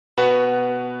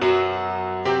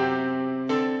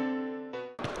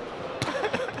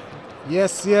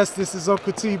Yes, this is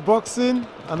UncleTboxing,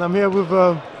 and I'm here with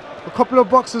a couple of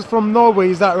boxers from Norway,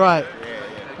 is that right?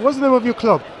 Yeah. What's the name of your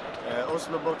club?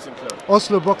 Oslo Boxing Club.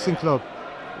 Oslo Boxing Club.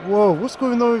 Whoa, what's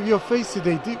going on with your face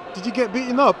today? Did you get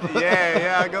beaten up?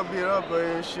 yeah, I got beat up, but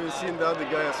you should have seen the other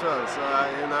guy as well. So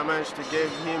I managed to give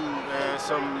him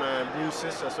some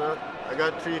bruises as well. I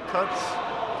got 3 cuts.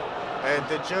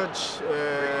 The judge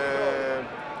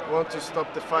wanted to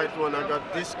stop the fight when I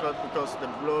got this cut because the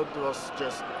blood was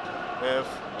just,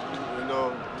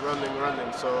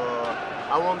 running. So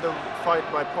I won the fight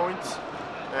by points.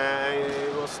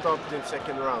 It was stopped in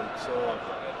 2nd round. So.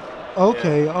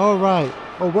 Okay, yeah. All right.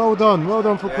 Oh, well done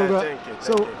for progress. Thank you.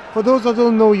 So, for those that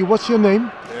don't know you, what's your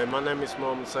name? My name is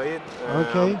Mohammed Saeed.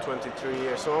 Okay. I'm 23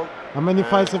 years old. How many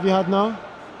fights have you had now?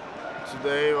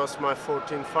 Today was my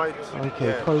 14th fight.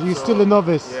 Okay, because you're still a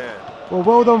novice. Yeah.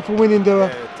 Well done for winning the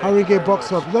Haringey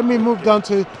BoxCup. Let me move down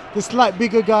to the slight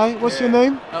bigger guy. What's your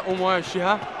name? OMAR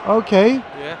SHIHA. Okay.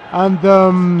 Yeah.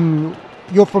 And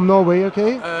you're from Norway,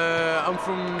 okay? I'm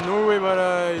from Norway, but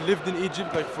I lived in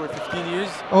Egypt like for 15 years.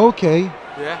 Okay.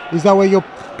 Yeah. Is that where your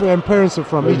parents are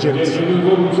from, Egypt?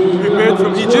 Prepared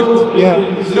from Egypt? Yeah.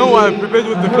 No, I prepared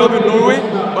with the club in Norway.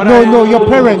 But no, your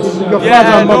parents, your father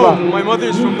and mother. No, my mother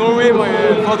is from Norway,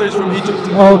 my father is from Egypt.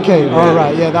 Okay, yeah. All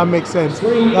right, yeah, that makes sense.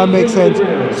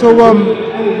 So,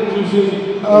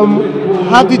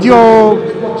 how did your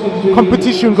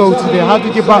competition go today? How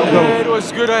did your bout go? It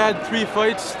was good. I had 3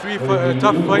 fights,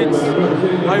 tough fights.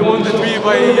 I won the 3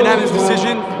 by unanimous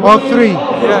decision. All 3?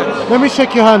 Yeah. Let me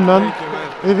shake your hand, man. Thank you,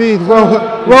 man. David,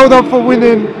 well done for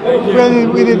winning.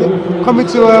 Coming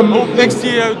to hope next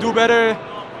year I'll do better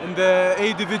in the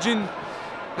A division,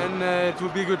 and it will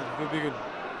be good.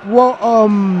 Well,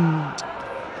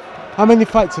 how many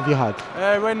fights have you had?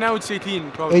 Right now it's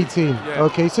 18, probably. 18. Yeah.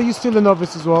 Okay, so you're still a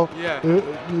novice as well. Yeah.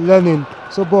 Learning.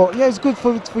 So, but yeah, it's good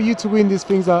for you to win these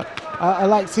things. I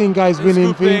like seeing guys winning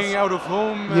good things. Playing out of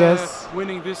home. Yes.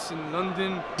 Winning this in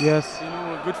London. Yes.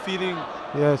 A good feeling.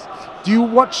 Yes. Do you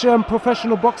watch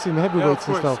professional boxing, heavyweights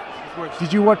and stuff? Of course.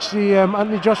 Did you watch the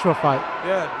Anthony Joshua fight?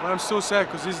 Yeah, but I'm so sad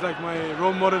because he's like my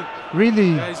role model.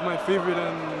 Really? Yeah, he's my favorite,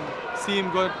 and see him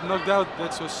got knocked out,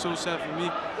 that's was so sad for me.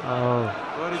 Oh.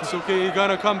 But it's okay, he's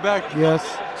gonna come back. Yes.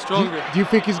 Stronger. Do you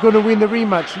think he's gonna win the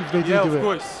rematch if they do it? Yeah, of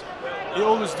course. He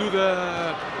always do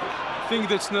the thing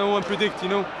that no one predict,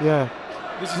 Yeah.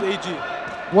 This is AG.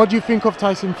 What do you think of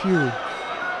Tyson Fury?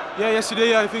 Yeah,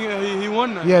 yesterday I think he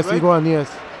won. Yes, right? he won, yes.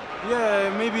 Yeah,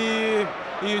 maybe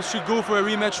he should go for a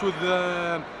rematch with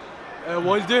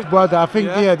Wilder. But I think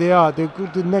they are. They're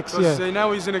good the next year.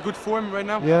 Now he's in a good form right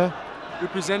now. Yeah.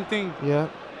 Representing. Yeah.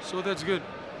 So that's good.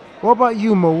 What about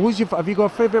you, Mo? Have you got a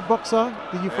favorite boxer?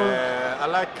 Did you follow? I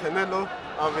like Canelo,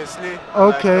 obviously.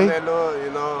 Okay. I like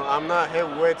Canelo, I'm not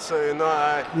heavyweight, so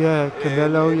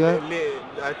Canelo,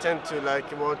 I tend to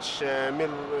watch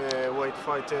middleweight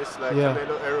fighters like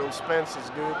Canelo. Errol Spence is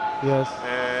good. Yes.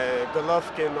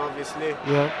 Golovkin, obviously.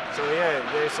 Yeah. So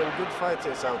there's some good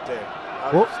fighters out there.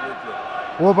 Absolutely.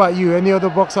 What about you? Any other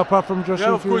boxer apart from Joshua?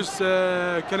 Yeah, of course.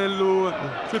 Canelo,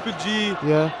 Triple G.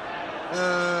 Yeah.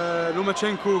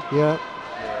 Lomachenko. Yeah.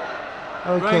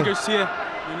 Okay. Ryan Garcia.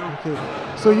 Okay.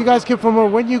 So you guys came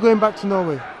from when you going back to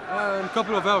Norway? In a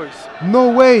couple of hours. No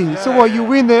way. Yeah, so what? You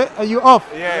win it? Are you off?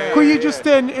 Yeah. Could you just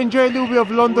stay and enjoy a little bit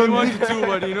of London? We wanted to,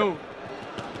 but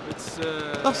it's.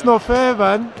 That's not fair,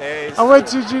 man. I want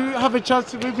to have a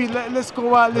chance to maybe let's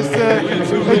go out.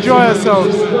 Let's enjoy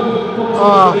ourselves.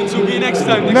 It will be next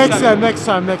time.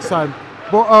 Next time.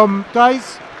 But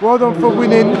guys, well done for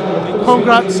winning.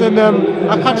 Congrats, and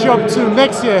I'll catch you up to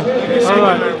next year. All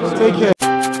right. Take care.